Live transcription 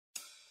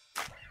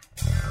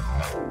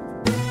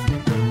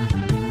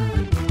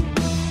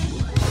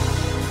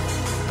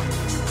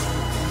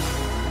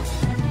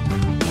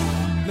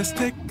Let's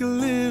take a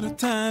little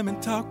time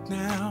and talk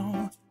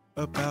now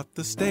about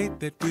the state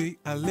that we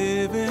are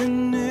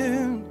living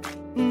in.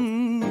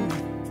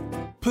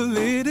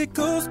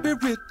 Political,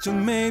 spiritual,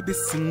 maybe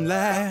some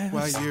laughs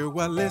while you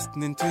are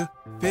listening to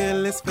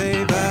Phyllis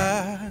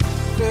Favor.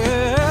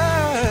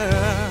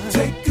 Yeah.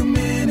 Take a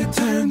minute,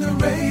 turn the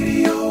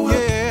radio up,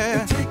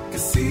 and take a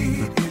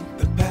seat in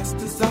the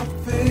pastor's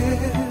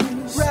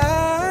office.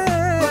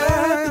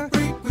 Right. The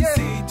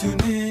frequency,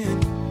 tune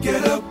in,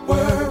 get up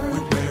word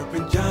with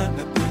Reverend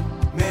Jonathan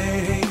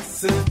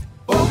Mason.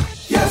 Oh,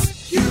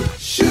 yes, you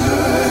should.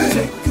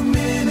 Take a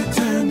minute,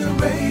 turn the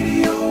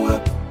radio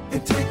up,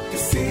 and take a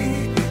seat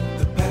in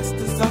the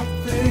pastor's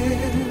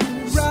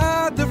office.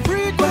 Ride the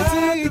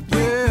frequency,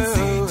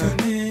 tune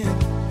in,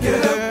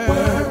 get up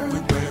word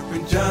with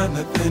Reverend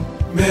Jonathan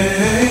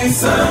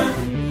Mason.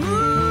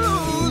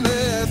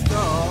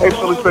 Hey,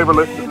 Philly's favorite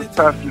listener, this is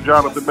Pastor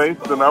Jonathan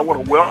Mason, and I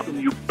want to welcome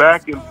you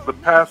back into the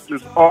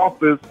pastor's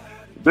office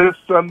this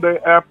Sunday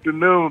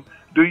afternoon.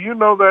 Do you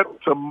know that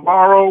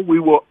tomorrow we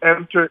will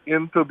enter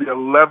into the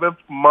 11th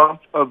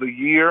month of the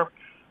year?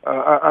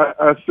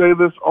 I say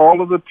this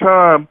all of the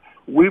time.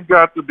 We've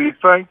got to be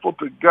thankful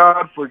to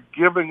God for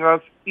giving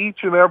us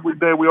each and every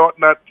day. We ought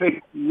not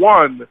take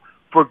one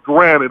for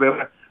granted,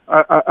 and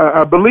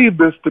I believe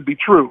this to be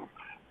true.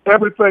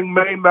 Everything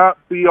may not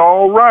be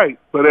all right,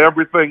 but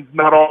everything's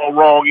not all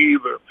wrong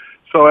either.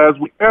 So as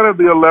we enter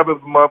the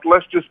 11th month,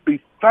 let's just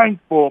be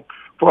thankful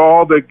for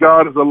all that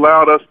God has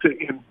allowed us to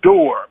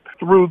endure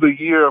through the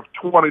year of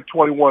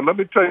 2021. Let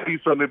me tell you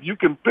something. If you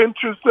can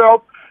pinch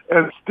yourself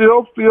and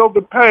still feel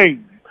the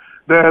pain,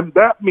 then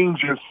that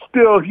means you're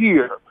still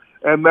here,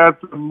 and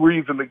that's a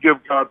reason to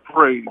give God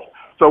praise.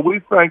 So we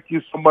thank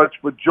you so much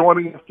for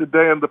joining us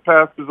today in the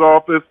pastor's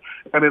office,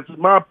 and it's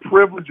my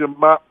privilege and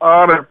my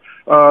honor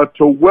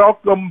to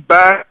welcome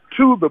back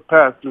to the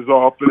pastor's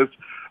office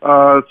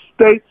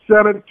State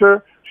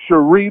Senator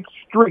Sharif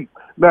Street.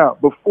 Now,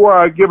 before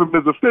I give him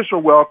his official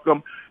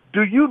welcome,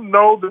 do you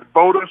know that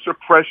voter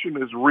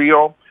suppression is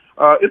real?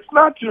 It's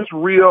not just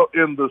real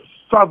in the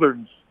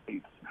southern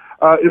states.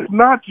 It's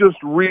not just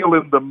real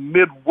in the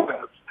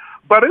Midwest,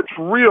 but it's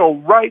real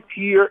right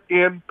here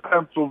in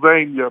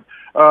Pennsylvania.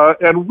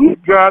 And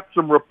we've got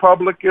some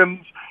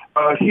Republicans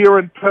here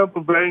in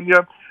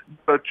Pennsylvania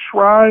that are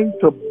trying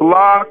to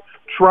block,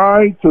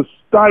 trying to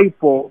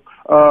stifle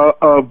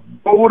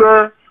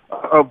voter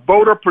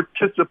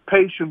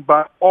participation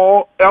by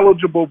all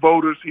eligible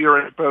voters here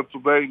in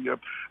Pennsylvania.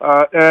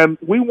 And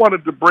we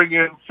wanted to bring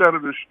in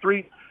Senator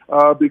Street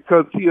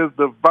because he is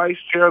the vice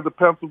chair of the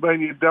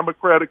Pennsylvania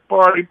Democratic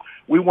Party.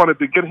 We wanted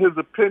to get his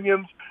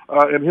opinions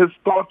and his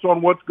thoughts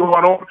on what's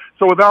going on.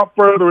 So without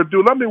further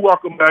ado, let me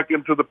welcome back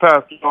into the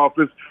pastor's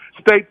office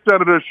State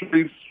Senator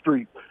Sharif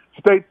Street.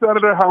 State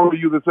Senator, how are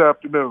you this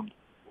afternoon?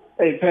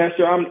 Hey,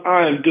 Pastor,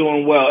 I am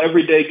doing well.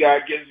 Every day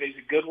God gives me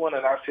a good one,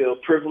 and I feel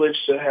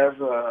privileged to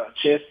have a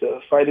chance to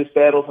fight his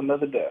battles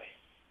another day.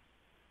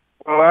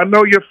 Well, I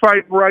know you're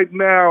fighting right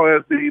now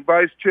as the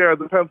vice chair of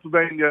the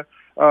Pennsylvania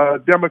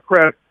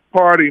Democratic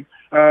Party.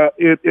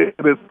 It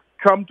has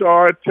come to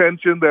our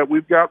attention that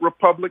we've got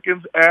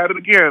Republicans at it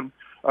again,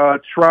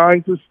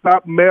 trying to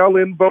stop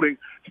mail-in voting.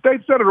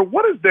 State Senator,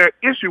 what is their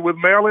issue with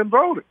mail-in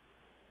voting?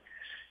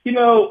 You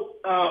know,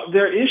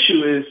 their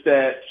issue is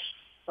that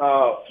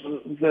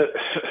that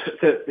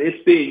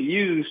it's being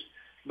used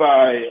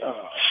by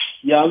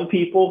young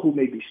people who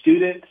may be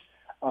students.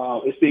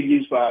 It's being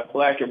used by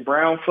black and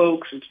brown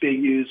folks. It's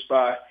being used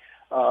by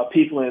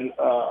people in,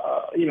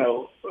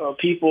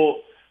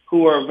 people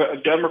who are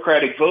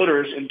Democratic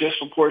voters in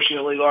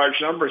disproportionately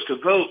large numbers to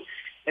vote.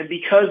 And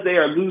because they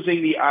are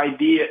losing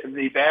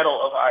the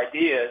battle of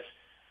ideas,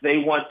 they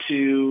want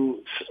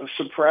to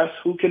suppress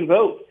who can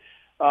vote.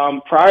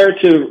 Prior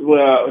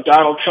to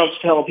Donald Trump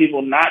telling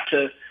people not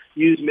to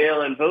use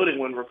mail-in voting,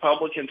 when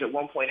Republicans at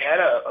one point had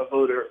a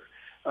voter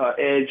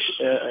edge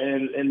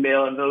in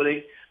mail-in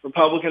voting,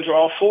 Republicans are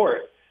all for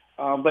it.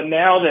 But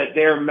now that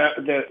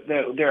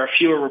there are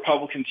fewer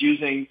Republicans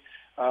using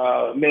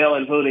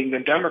mail-in voting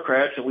than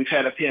Democrats, and we've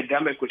had a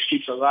pandemic which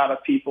keeps a lot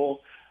of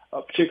people,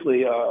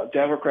 particularly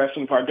Democrats,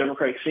 some of our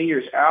Democratic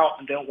seniors, out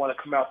and don't want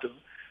to come out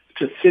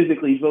to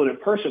physically vote in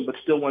person, but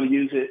still want to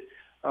use it,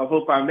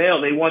 vote by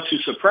mail. They want to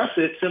suppress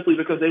it simply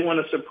because they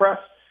want to suppress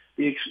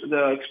the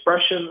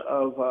expression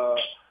of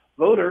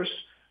voters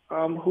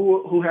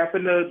who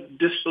happen to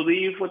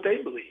disbelieve what they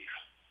believe.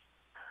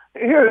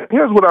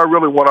 Here's what I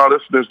really want our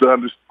listeners to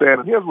understand,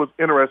 and here's what's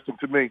interesting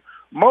to me.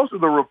 Most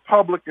of the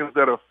Republicans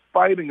that are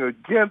fighting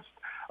against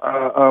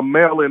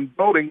mail-in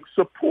voting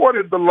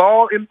supported the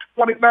law in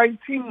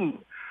 2019,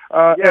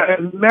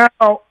 and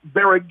now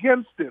they're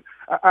against it.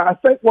 I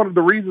think one of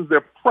the reasons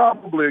they're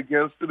probably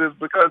against it is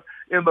because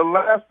in the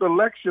last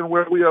election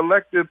where we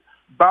elected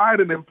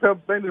Biden in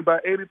Pennsylvania by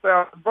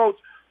 80,000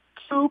 votes,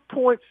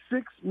 2.6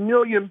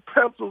 million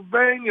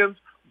Pennsylvanians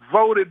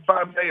voted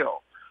by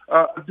mail.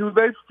 Do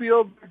they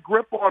feel the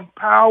grip on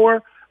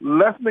power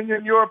lessening,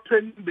 in your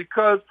opinion,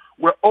 because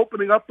we're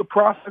opening up the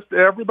process to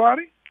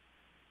everybody?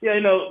 Yeah,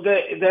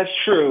 that's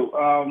true.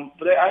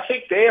 But I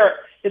think they are.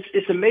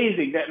 It's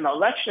amazing that in an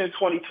election in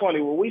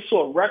 2020, where we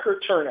saw a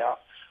record turnout,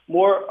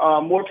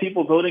 more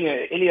people voting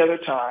at any other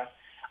time,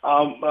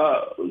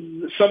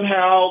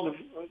 somehow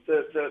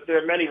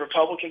there are many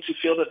Republicans who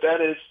feel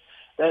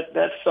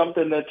that's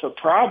something that's a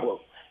problem,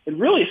 and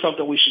really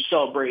something we should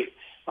celebrate.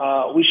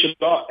 We should,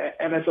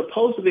 and as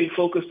opposed to being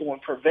focused on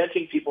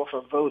preventing people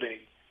from voting,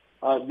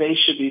 they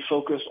should be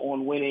focused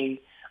on winning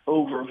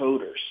over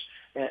voters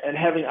and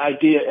having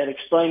idea and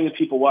explaining to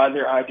people why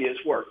their ideas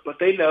work. But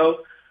they know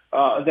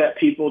that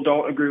people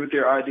don't agree with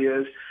their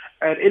ideas,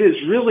 and it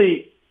is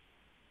really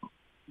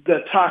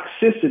the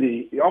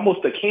toxicity,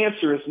 almost the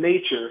cancerous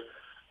nature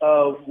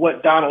of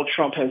what Donald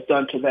Trump has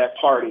done to that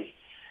party.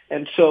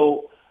 And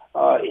so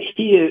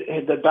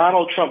the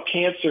Donald Trump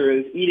cancer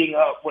is eating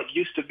up what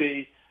used to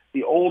be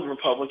the old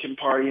Republican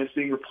Party. It's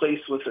being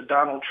replaced with the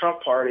Donald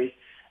Trump Party.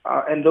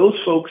 And those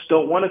folks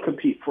don't want to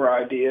compete for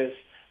ideas.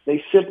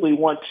 They simply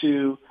want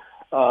to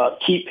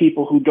keep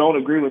people who don't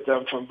agree with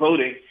them from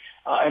voting.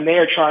 And they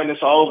are trying this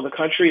all over the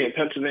country, and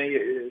Pennsylvania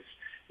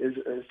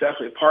is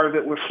definitely a part of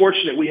it. We're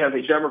fortunate we have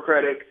a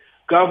Democratic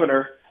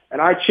governor,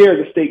 and I chair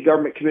the state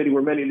government committee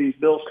where many of these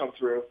bills come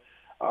through,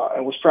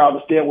 and was proud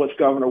to stand with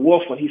Governor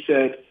Wolf when he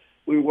said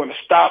we were going to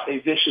stop a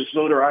vicious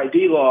voter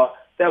ID law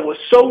that was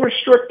so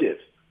restrictive,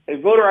 a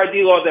voter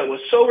ID law that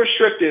was so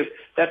restrictive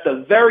that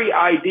the very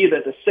ID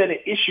that the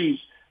Senate issues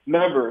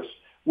members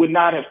would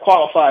not have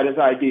qualified as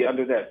ID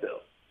under that bill.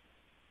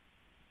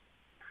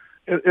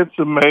 It's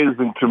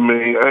amazing to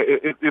me.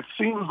 It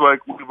seems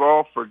like we've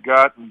all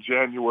forgotten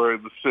January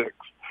the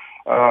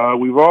 6th.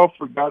 We've all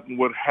forgotten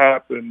what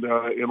happened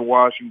in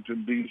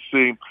Washington,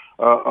 D.C.,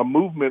 a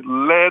movement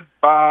led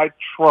by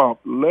Trump,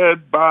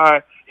 led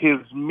by his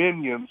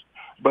minions.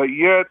 But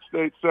yet,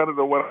 State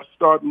Senator, when I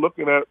start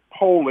looking at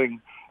polling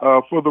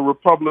for the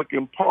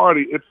Republican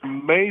Party, it's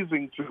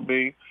amazing to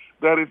me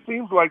that it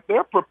seems like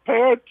they're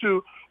prepared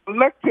to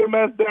elect him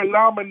as their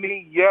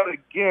nominee yet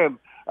again.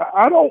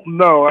 I don't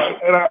know,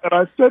 and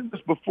I said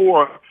this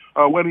before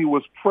when he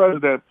was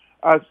president.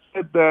 I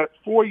said that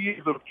 4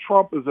 years of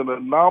Trump is an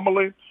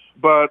anomaly,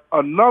 but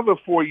another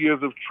 4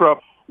 years of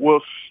Trump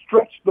will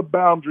stretch the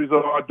boundaries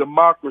of our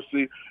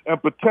democracy and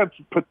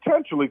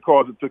potentially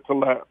cause it to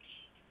collapse.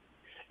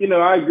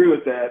 I agree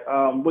with that,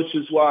 which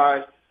is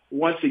why,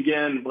 once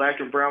again, black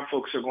and brown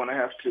folks are going to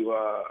have to,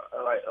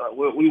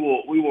 we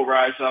will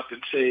rise up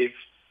and save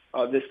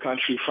this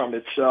country from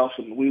itself,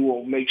 and we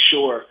will make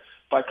sure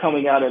by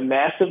coming out in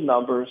massive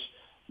numbers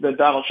that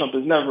Donald Trump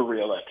is never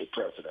reelected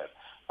president.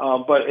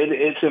 But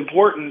it's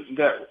important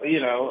that,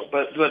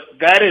 but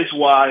that is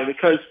why,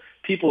 because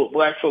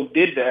black folk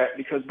did that,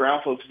 because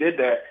brown folks did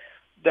that,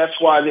 that's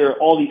why there are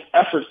all these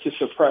efforts to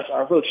suppress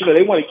our votes.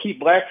 They want to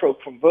keep black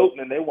folk from voting,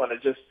 and they want to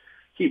just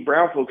keep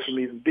brown folks from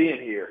even being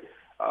here.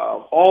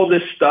 All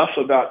this stuff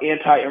about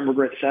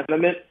anti-immigrant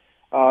sentiment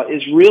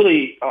is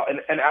really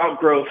an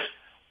outgrowth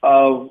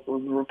of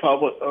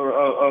Republicans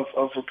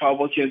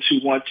who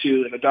want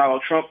to, and the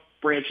Donald Trump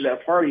branch of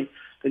that party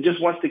that just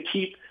wants to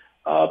keep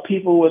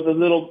people with a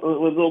little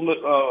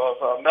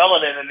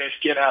melanin in their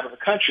skin out of the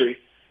country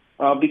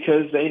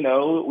because they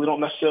know we don't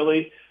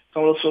necessarily,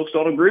 some of those folks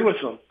don't agree with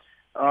them.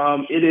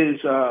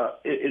 It's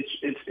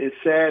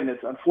sad and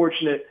it's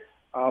unfortunate,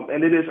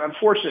 and it is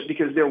unfortunate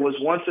because there was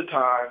once a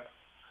time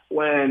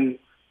when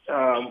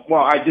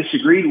while I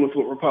disagreed with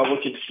what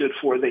Republicans stood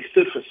for, they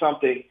stood for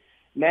something.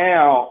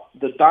 Now,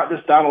 this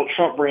Donald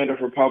Trump brand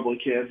of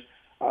Republican,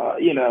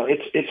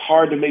 it's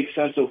hard to make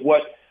sense of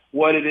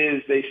what it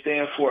is they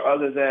stand for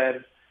other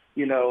than,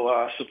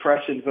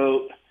 suppress and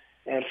vote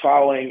and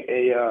following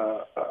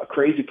a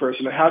crazy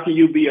person. And how can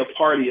you be a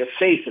party of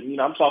faith? And,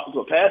 I'm talking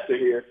to a pastor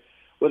here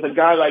with a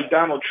guy like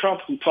Donald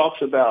Trump who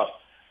talks about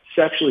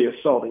sexually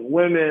assaulting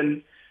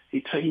women.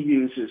 He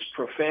uses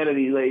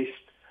profanity-laced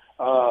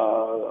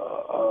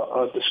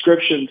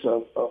descriptions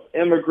of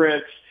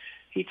immigrants.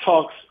 He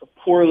talks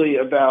poorly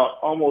about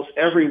almost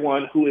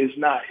everyone who is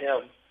not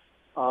him,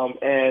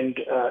 and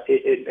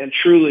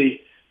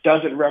truly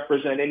doesn't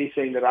represent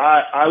anything that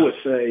I would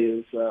say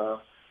is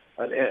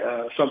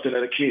something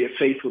that a community of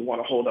faith would want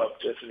to hold up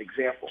as an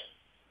example.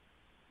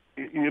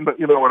 You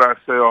know what I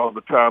say all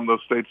the time, though,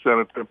 State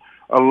Senator?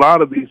 A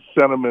lot of these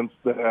sentiments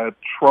that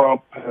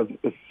Trump has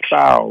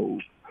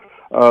espoused,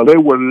 they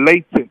were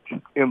latent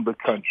in the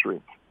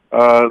country.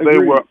 They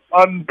were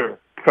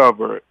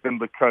undercover in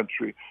the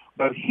country.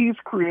 But he's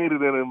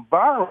created an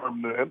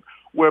environment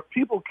where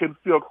people can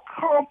feel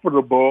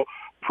comfortable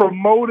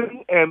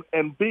promoting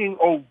and being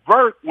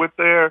overt with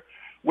their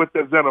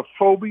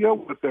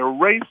xenophobia, with their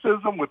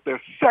racism, with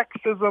their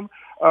sexism.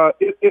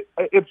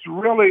 It's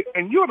really,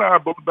 and you and I are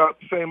both about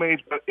the same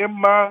age, but in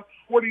my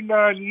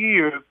 49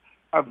 years,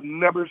 I've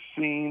never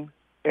seen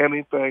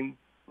anything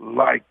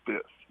like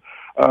this.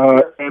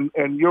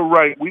 And you're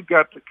right. We've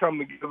got to come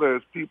together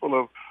as people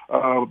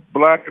of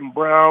black and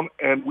brown,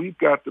 and we've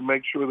got to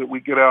make sure that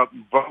we get out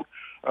and vote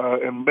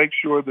and make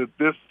sure that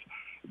this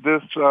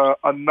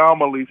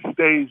anomaly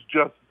stays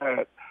just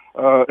that,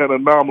 an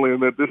anomaly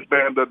and that this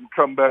ban doesn't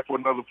come back for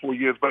another 4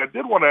 years. But I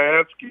did want to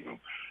ask you,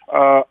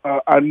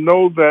 I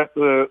know that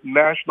the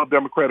National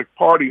Democratic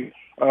Party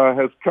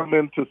has come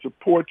in to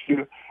support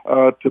you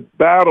to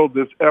battle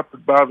this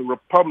effort by the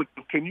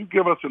Republicans. Can you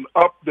give us an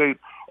update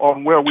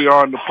on where we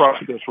are in the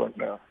process right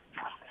now?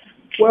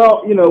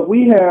 Well,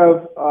 we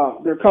have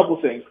there are a couple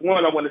of things.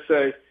 One, I want to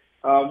say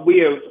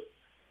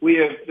we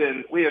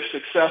have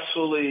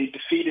successfully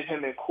defeated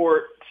him in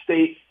court,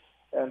 state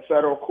and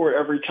federal court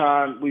every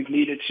time we've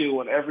needed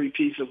to on every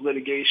piece of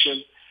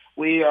litigation.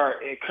 We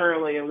are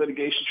currently in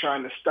litigation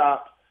trying to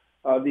stop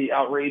the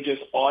outrageous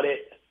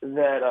audit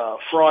that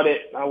fraud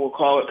it, I will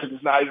call it, because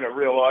it's not even a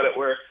real audit,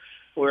 where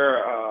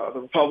the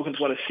Republicans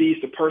want to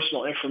seize the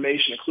personal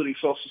information, including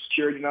Social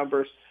Security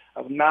numbers,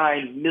 of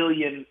 9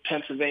 million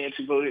Pennsylvanians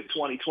who voted in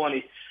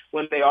 2020,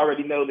 when they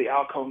already know the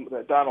outcome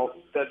that Donald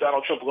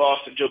Trump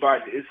lost and Joe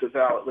Biden is the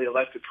validly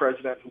elected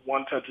president who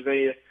won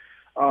Pennsylvania.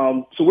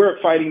 So we're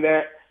fighting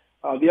that.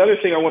 The other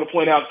thing I want to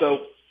point out,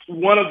 though,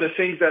 one of the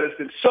things that has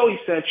been so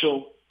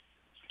essential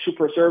to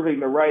preserving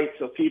the rights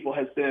of people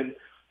has been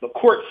the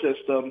court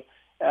system.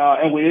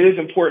 And it is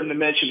important to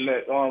mention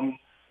that on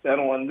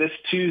this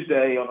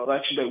Tuesday, on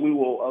Election Day, we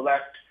will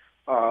elect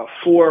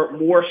 4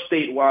 more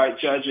statewide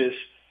judges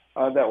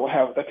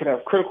that can have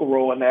a critical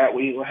role in that.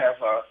 We will have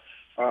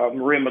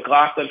Maria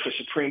McLaughlin for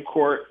Supreme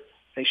Court.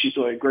 I think she's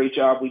doing a great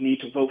job. We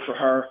need to vote for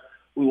her.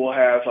 We will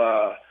have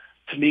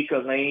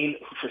Tamika Lane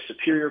for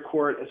Superior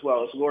Court, as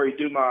well as Lori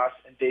Dumas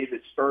and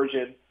David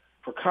Spurgeon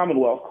for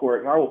Commonwealth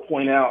Court. And I will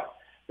point out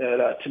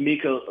that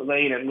Tamika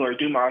Lane and Lori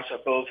Dumas are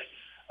both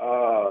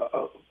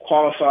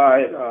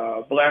qualified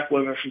black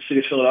women from the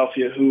city of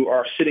Philadelphia who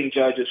are sitting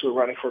judges who are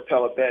running for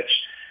appellate bench.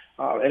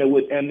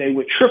 And they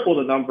would triple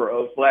the number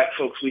of black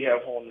folks we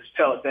have on this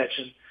appellate bench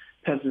in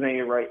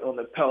Pennsylvania, right, on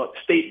the appellate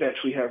state bench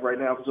we have right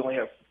now, because we only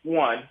have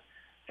 1,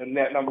 and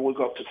that number would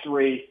go up to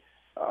 3.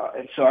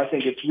 And so I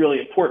think it's really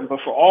important. But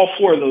for all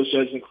 4 of those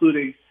judges,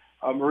 including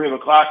Maria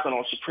McLaughlin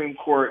on Supreme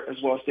Court,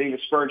 as well as David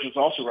Spurgeon, who's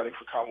also running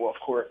for Commonwealth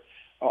Court,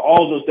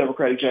 all of those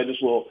Democratic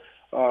judges will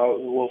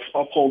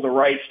uphold the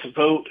rights to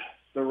vote,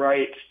 the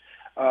rights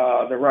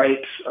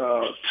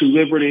to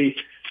liberty,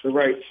 the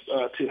rights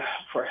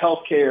for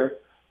health care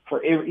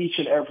for each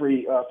and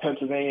every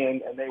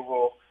Pennsylvanian, and they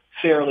will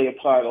fairly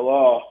apply the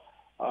law.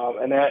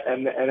 And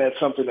that's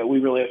something that we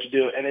really have to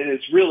do. And it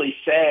is really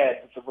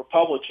sad that the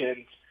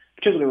Republicans,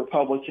 particularly the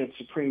Republican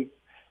Supreme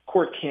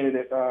Court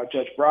candidate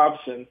Kevin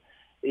Brobson,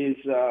 he's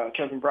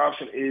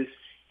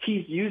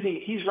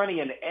running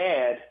an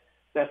ad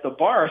that the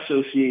Bar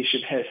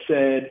Association has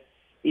said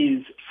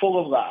is full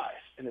of lies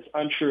and is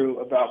untrue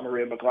about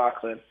Maria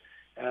McLaughlin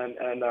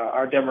and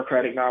our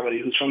Democratic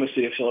nominee who's from the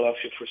city of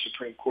Philadelphia for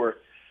Supreme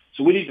Court.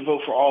 So we need to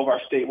vote for all of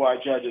our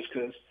statewide judges,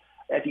 because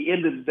at the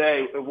end of the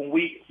day, when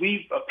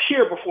we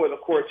appear before the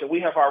courts and we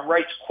have our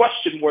rights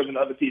questioned more than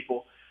other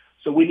people,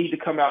 so we need to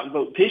come out and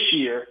vote this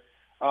year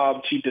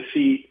to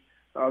defeat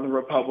the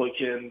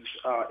Republicans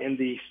in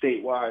the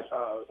statewide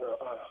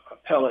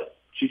appellate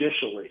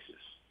judicial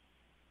races.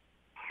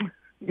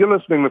 You're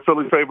listening to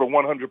Philly Favor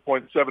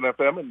 100.7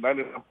 FM and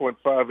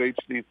 99.5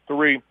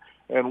 HD3,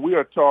 and we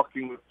are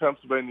talking with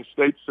Pennsylvania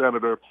State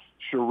Senator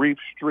Sharif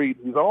Street.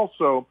 He's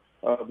also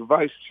the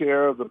vice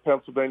chair of the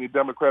Pennsylvania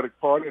Democratic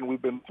Party, and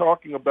we've been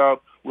talking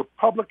about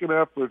Republican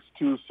efforts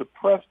to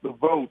suppress the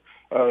vote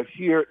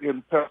here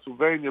in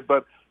Pennsylvania.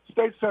 But,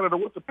 State Senator,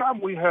 with the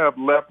time we have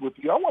left with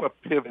you, I want to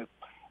pivot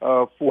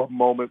for a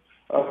moment.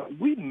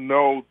 We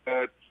know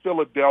that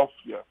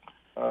Philadelphia,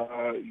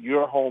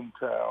 your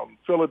hometown,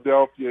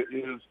 Philadelphia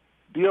is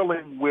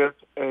dealing with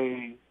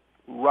a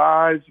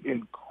rise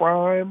in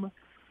crime,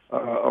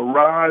 a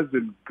rise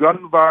in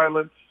gun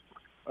violence,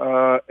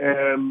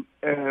 and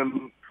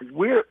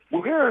we're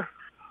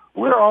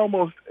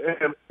almost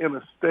in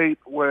a state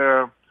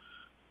where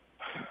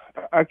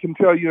I can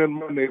tell you in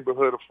my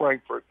neighborhood of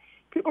Frankfurt,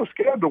 people are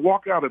scared to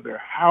walk out of their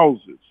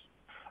houses.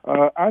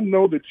 I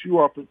know that you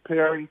are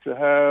preparing to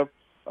have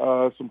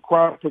some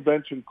crime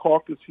prevention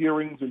caucus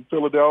hearings in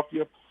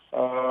Philadelphia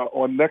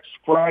on next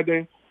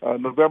Friday,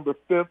 November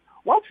 5th.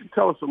 Why don't you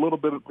tell us a little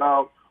bit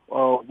about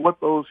what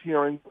those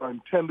hearings are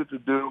intended to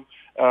do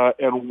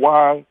and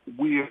why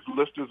we as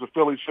listeners of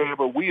Philly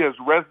Favor, we as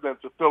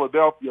residents of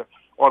Philadelphia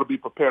ought to be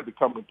prepared to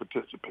come and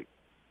participate.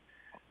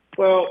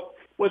 Well,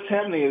 what's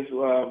happening is,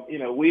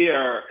 we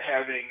are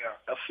having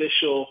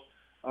official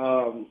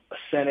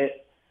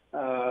Senate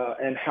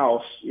and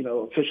House,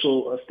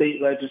 official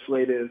state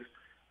legislative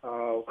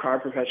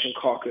crime prevention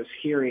caucus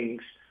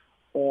hearings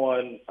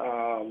on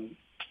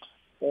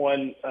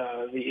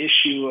the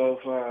issue of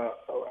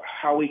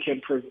how we can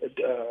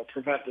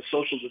prevent the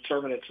social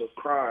determinants of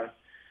crime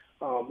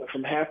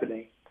from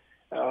happening.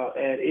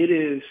 And it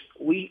is,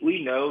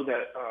 we know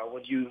that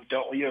when you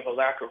have a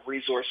lack of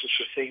resources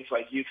for things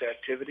like youth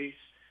activities,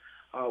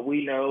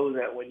 we know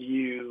that when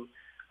you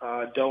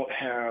don't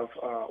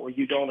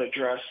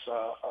address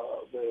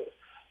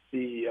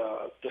the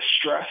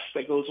stress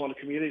that goes on in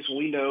communities,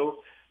 we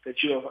know that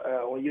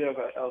when you have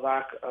a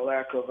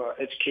lack of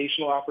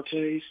educational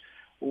opportunities,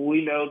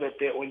 We know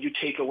that when you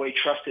take away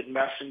trusted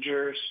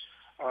messengers,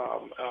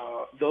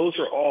 those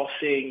are all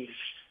things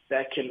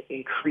that can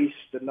increase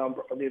the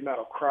amount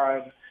of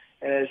crime.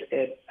 And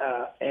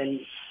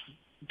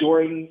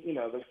during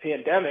the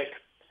pandemic,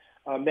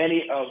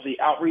 many of the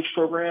outreach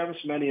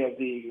programs, many of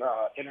the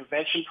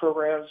intervention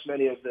programs,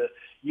 many of the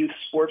youth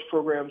sports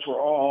programs were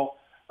all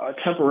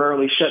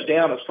temporarily shut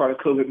down as part of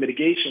COVID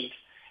mitigations.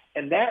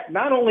 And that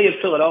not only in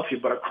Philadelphia,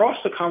 but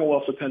across the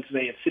Commonwealth of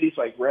Pennsylvania, cities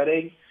like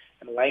Reading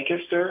and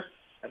Lancaster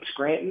and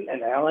Scranton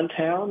and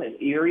Allentown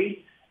and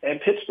Erie and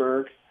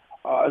Pittsburgh,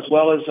 as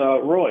well as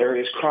rural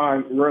areas,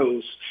 crime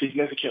rose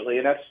significantly.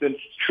 And that's been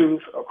true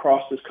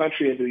across this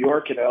country in New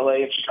York and LA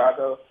and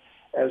Chicago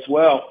as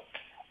well.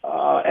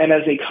 And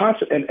as a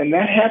consequence, and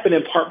that happened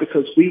in part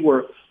because we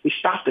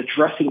stopped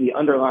addressing the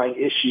underlying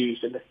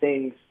issues and the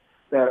things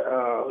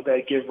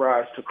that give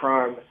rise to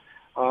crime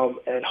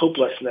and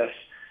hopelessness.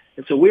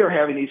 And so we are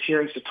having these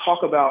hearings to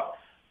talk about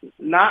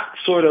not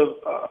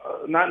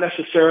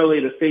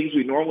necessarily the things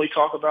we normally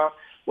talk about,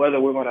 whether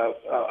we're going to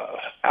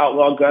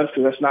outlaw guns,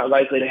 because that's not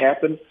likely to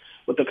happen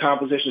with the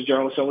composition of the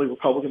General Assembly.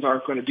 Republicans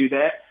aren't going to do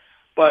that.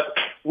 But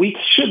we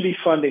should be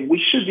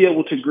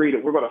able to agree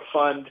that we're going to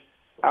fund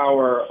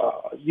our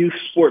youth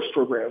sports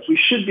programs. We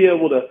should be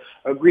able to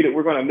agree that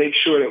we're going to make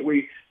sure that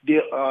we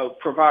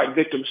provide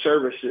victim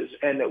services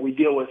and that we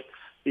deal with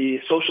the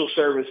social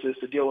services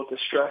to deal with the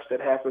stress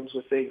that happens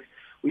with things.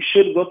 We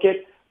should look at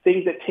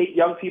things that take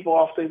young people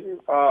off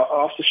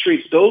the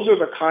streets. Those are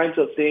the kinds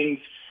of things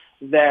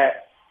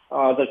that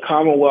the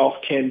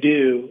Commonwealth can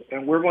do,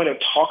 and we're going to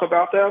talk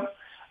about them.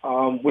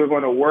 We're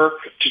going to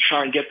work to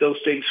try and get those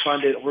things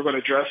funded. We're going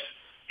to address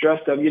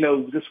them.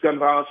 This gun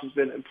violence has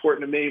been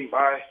important to me.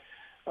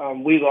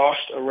 We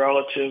lost a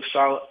relative,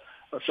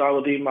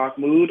 Saladin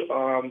Mahmoud,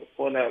 on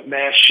that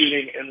mass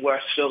shooting in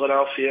West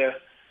Philadelphia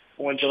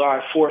on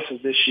July 4th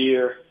of this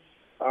year,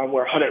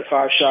 where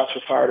 105 shots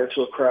were fired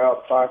into a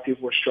crowd. 5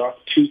 people were struck,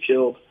 2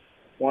 killed.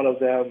 One of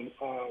them,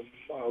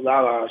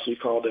 Lala, as we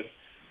called him.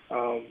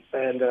 Our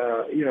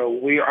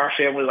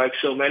family, like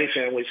so many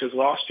families, has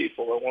lost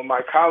people. And when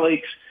my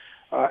colleagues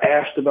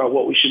asked about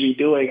what we should be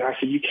doing, I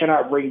said, you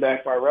cannot bring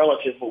back my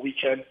relative, but we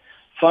can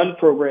fund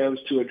programs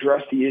to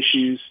address the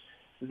issues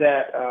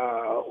that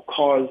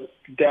cause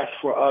death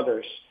for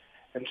others.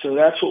 And so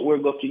that's what we're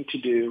looking to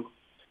do.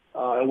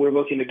 And we're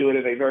looking to do it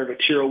in a very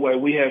material way.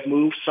 We have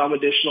moved some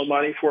additional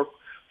money for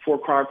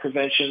crime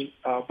prevention,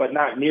 but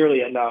not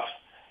nearly enough.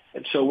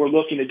 And so we're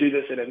looking to do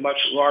this in a much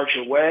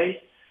larger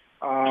way.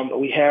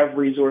 We have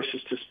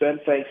resources to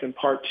spend, thanks in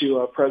part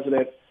to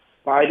President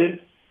Biden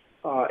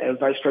and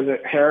Vice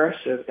President Harris,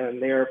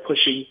 and they're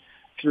pushing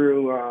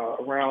through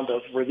a round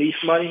of relief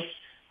money.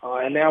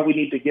 And now we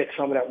need to get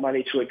some of that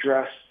money to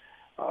address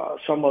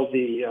some of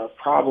the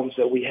problems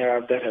that we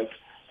have that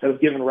have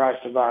given rise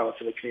to violence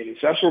in the community.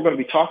 So that's what we're going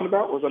to be talking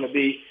about. We're going to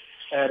be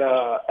at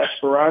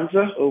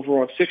Esperanza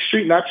over on 6th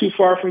Street, not too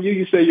far from you.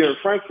 You say you're in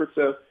Frankfurt,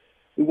 so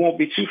we won't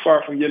be too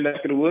far from your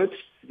neck of the woods.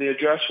 The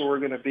address where we're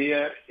going to be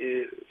at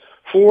is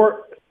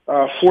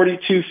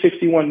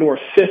 4261 North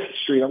 5th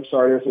Street. I'm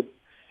sorry, there's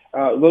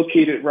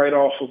located right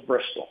off of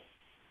Bristol.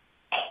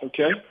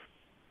 Okay?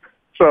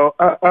 So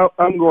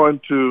I'm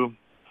going to,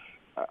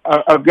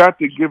 I've got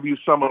to give you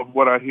some of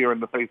what I hear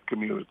in the faith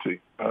community,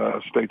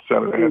 State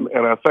Senator,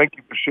 and I thank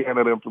you for sharing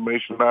that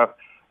information.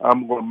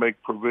 I'm going to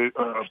make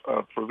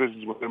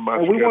provisions within my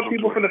schedule. We want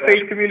people from the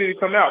faith community to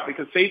come out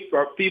because faith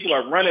people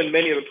are running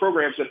many of the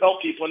programs that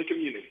help people in the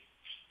community.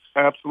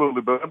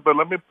 Absolutely, but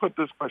let me put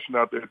this question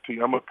out there to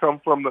you. I'm going to come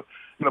from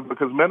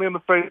because many in the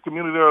faith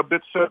community are a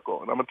bit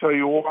cynical, and I'm going to tell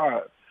you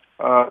why.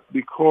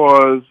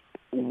 Because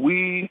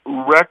we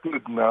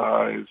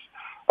recognize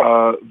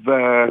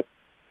that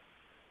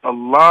a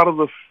lot of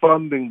the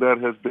funding that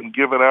has been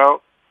given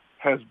out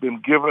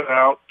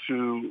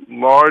to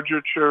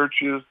larger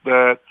churches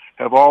that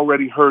have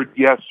already heard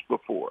yes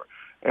before.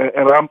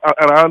 And I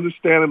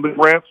understand in the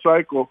grant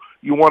cycle,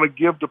 you want to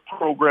give to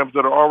programs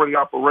that are already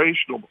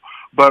operational.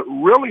 But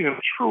really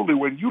and truly,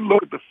 when you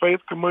look at the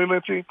faith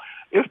community,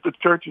 it's the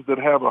churches that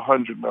have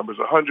 100 members,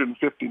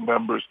 150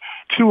 members,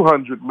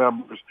 200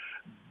 members.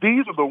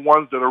 These are the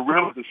ones that are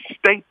really the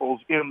staples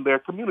in their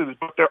communities,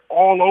 but they're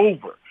all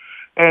over.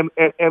 And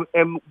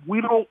we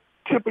don't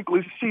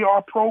typically see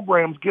our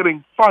programs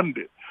getting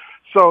funded.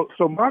 So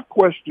my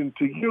question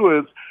to you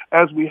is,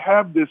 as we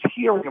have this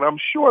hearing, and I'm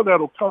sure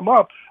that'll come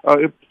up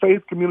if the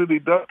faith community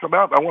does come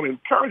out, and I want to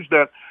encourage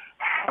that,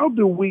 how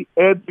do we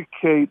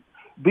educate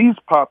these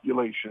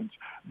populations,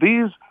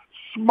 these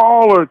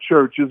smaller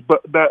churches,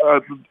 but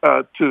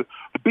to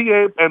be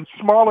able, and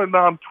smaller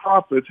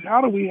nonprofits,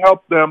 how do we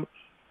help them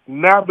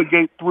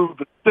navigate through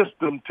the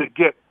system to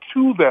get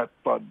to that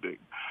funding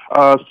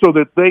so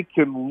that they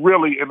can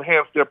really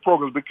enhance their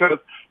programs? Because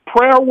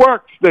prayer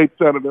works, State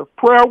Senator,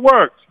 prayer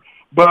works.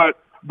 But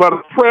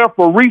a prayer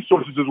for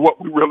resources is what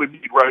we really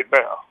need right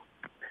now.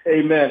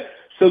 Amen.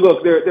 So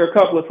look, there are a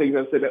couple of things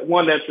I said.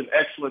 One, that's an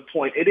excellent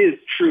point. It is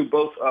true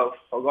both of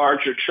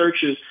larger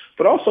churches,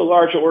 but also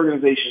larger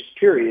organizations,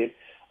 period,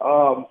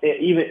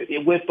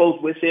 even with both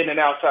within and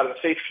outside of the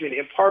faith community,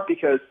 in part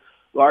because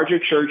larger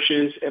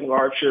churches and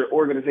larger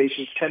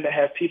organizations tend to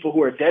have people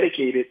who are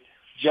dedicated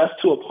just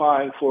to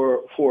applying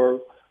for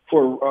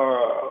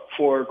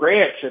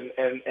grants,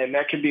 and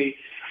that can be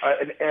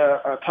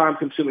a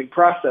time-consuming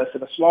process.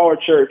 And a smaller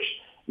church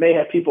may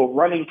have people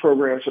running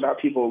programs without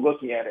people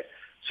looking at it.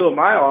 So in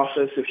my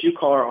office, if you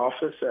call our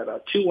office at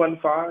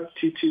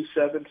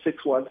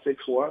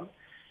 215-227-6161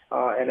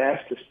 and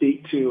ask to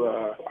speak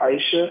to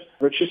Aisha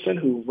Richardson,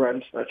 who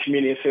runs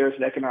Community Affairs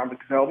and Economic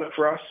Development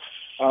for us,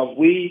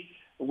 we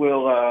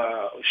will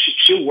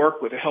she'll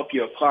work with to help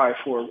you apply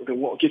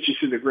to get you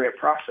through the grant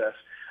process.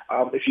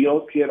 If you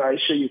don't get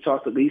Aisha, you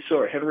talk to Lisa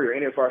or Henry or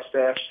any of our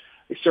staff.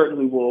 They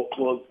certainly will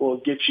help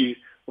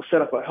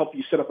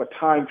you set up a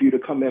time for you to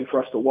come in for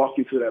us to walk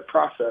you through that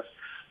process.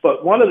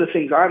 But one of the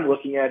things I'm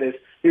looking at is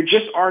there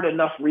just aren't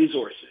enough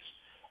resources.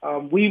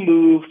 We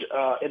moved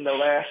in the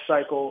last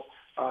cycle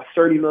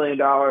 $30 million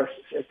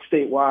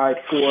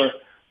statewide for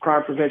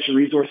crime prevention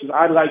resources.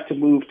 I'd like to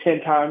move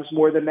 10 times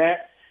more than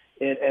that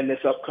in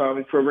this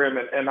upcoming program,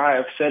 and I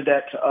have said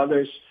that to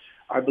others.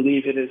 I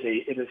believe it is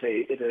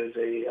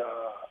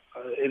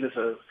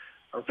a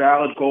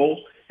valid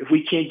goal. If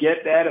we can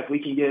get that, I'd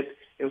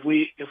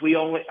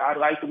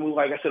like to move,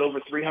 like I said,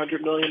 over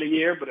 $300 million a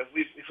year. But if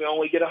we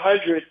only get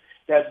 100,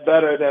 that's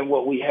better than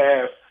what we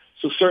have.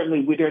 So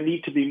certainly there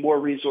need to be more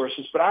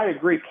resources. But I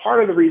agree.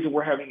 Part of the reason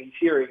we're having these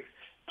hearings,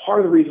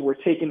 part of the reason we're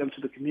taking them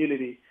to the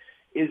community,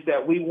 is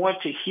that we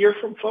want to hear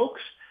from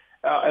folks,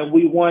 and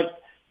we want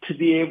to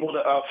be able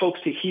to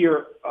folks to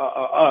hear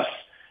us,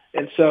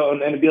 and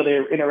to be able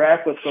to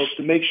interact with folks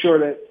to make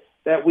sure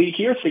that we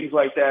hear things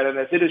like that, and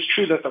if it is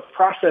true that the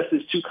process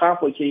is too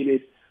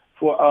complicated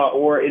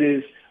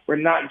we're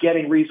not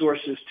getting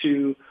resources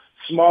to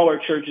smaller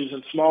churches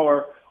and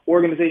smaller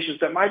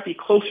organizations that might be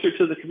closer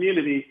to the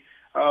community,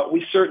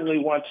 we certainly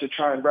want to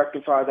try and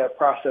rectify that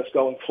process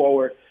going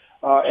forward.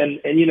 And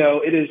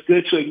it is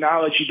good to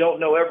acknowledge you don't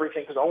know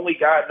everything, because only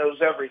God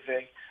knows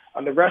everything.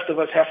 And the rest of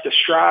us have to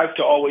strive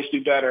to always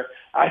do better.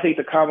 I think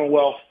the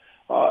Commonwealth,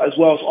 as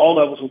well as all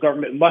levels of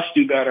government, must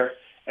do better.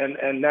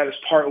 And that is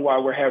part of why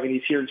we're having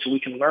these hearings, so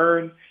we can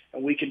learn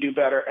and we can do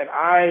better. And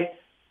I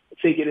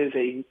think it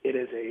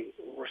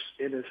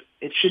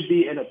should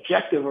be an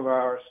objective of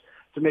ours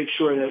to make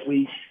sure that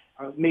we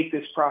make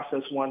this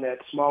process one that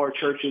smaller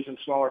churches and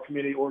smaller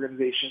community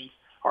organizations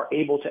are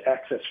able to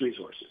access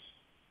resources.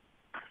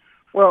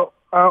 Well,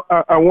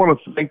 I want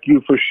to thank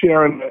you for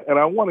sharing that, and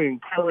I want to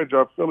encourage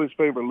our Philly's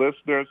favorite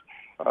listeners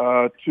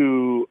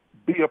to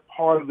be a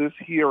part of this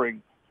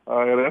hearing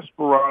at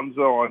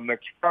Esperanza on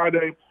next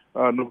Friday,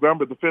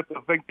 November the 5th.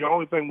 I think the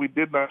only thing we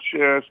did not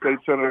share, State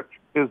Senator,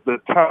 is the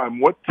time.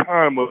 What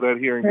time will that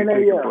hearing be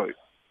taking place?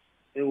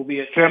 It will be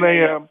at 10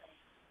 a.m.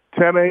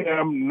 10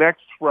 a.m.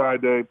 next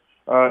Friday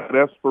at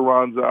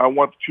Esperanza. I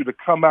want you to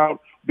come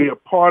out, be a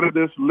part of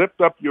this,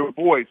 lift up your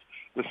voice.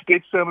 The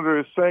state senator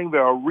is saying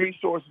there are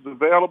resources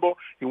available.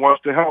 He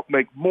wants to help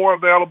make more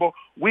available.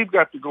 We've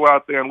got to go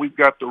out there and we've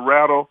got to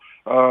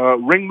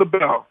ring the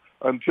bell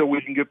until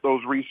we can get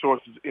those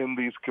resources in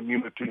these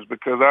communities,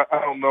 because I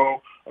don't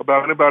know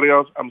about anybody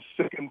else. I'm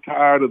sick and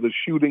tired of the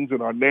shootings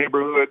in our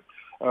neighborhood.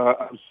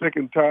 I'm sick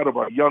and tired of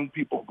our young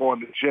people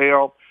going to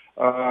jail.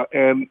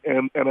 And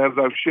as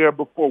I've shared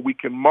before, we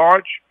can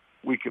march,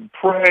 we can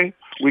pray,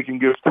 we can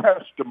give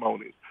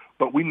testimonies,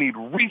 but we need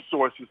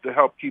resources to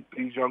help keep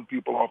these young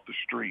people off the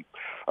street.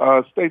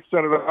 State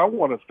Senator, I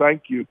want to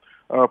thank you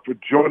for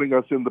joining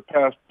us in the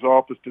pastor's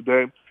office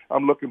today.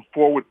 I'm looking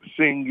forward to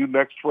seeing you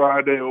next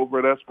Friday over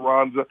at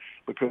Esperanza,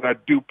 because I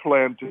do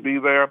plan to be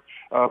there.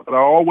 But I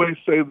always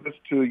say this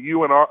to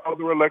you and our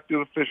other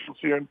elected officials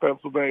here in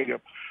Pennsylvania.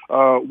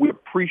 We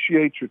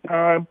appreciate your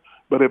time,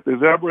 but if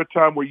there's ever a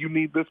time where you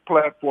need this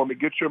platform to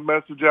get your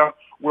message out,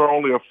 we're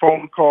only a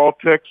phone call,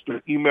 text,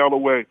 or email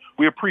away.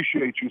 We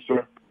appreciate you,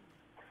 sir.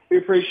 We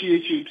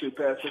appreciate you too,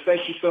 Pastor.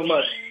 Thank you so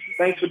much.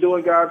 Thanks for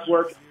doing God's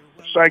work.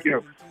 Thank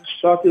you.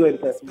 Talk to you later,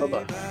 Pastor.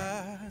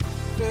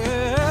 Bye-bye.